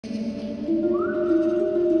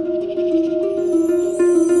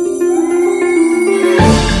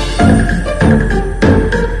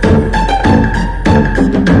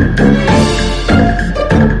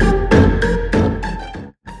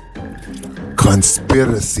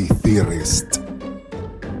Conspiracy theorist.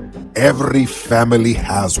 Every family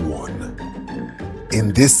has one.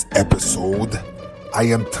 In this episode, I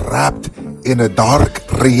am trapped in a dark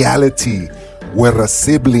reality where a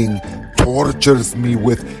sibling tortures me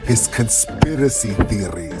with his conspiracy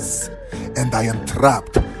theories, and I am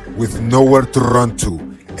trapped with nowhere to run to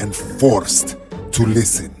and forced to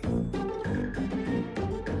listen.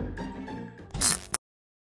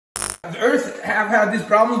 The Earth have had this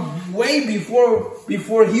problem way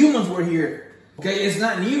before humans were here. Okay, it's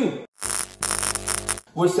not new.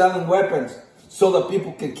 We're selling weapons so that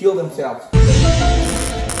people can kill themselves.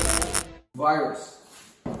 Virus.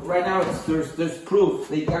 Right now, there's proof.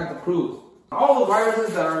 They got the proof. All the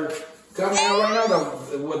viruses that are coming out right now,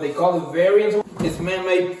 what they call the variants, is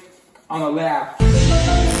man-made on a lab.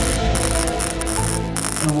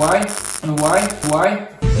 And why? Why?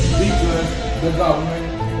 Because the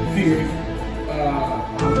government fears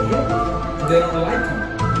they don't like them.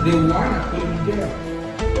 They want to put him in jail.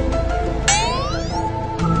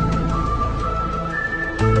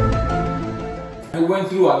 I went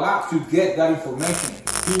through a lot to get that information.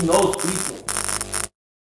 He knows people.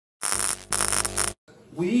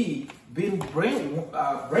 We've been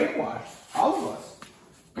brainwashed, all of us.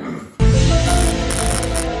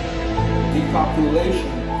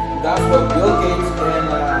 Depopulation. That's what Bill Gates and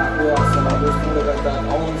who else? There's somebody that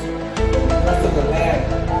owns most of the land.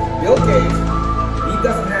 Bill Gates, he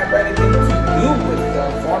doesn't have anything to do with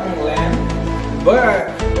farming land,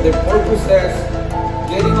 but the purpose is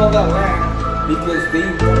getting all that land because they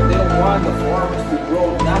don't want the farmers to grow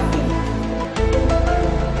nothing.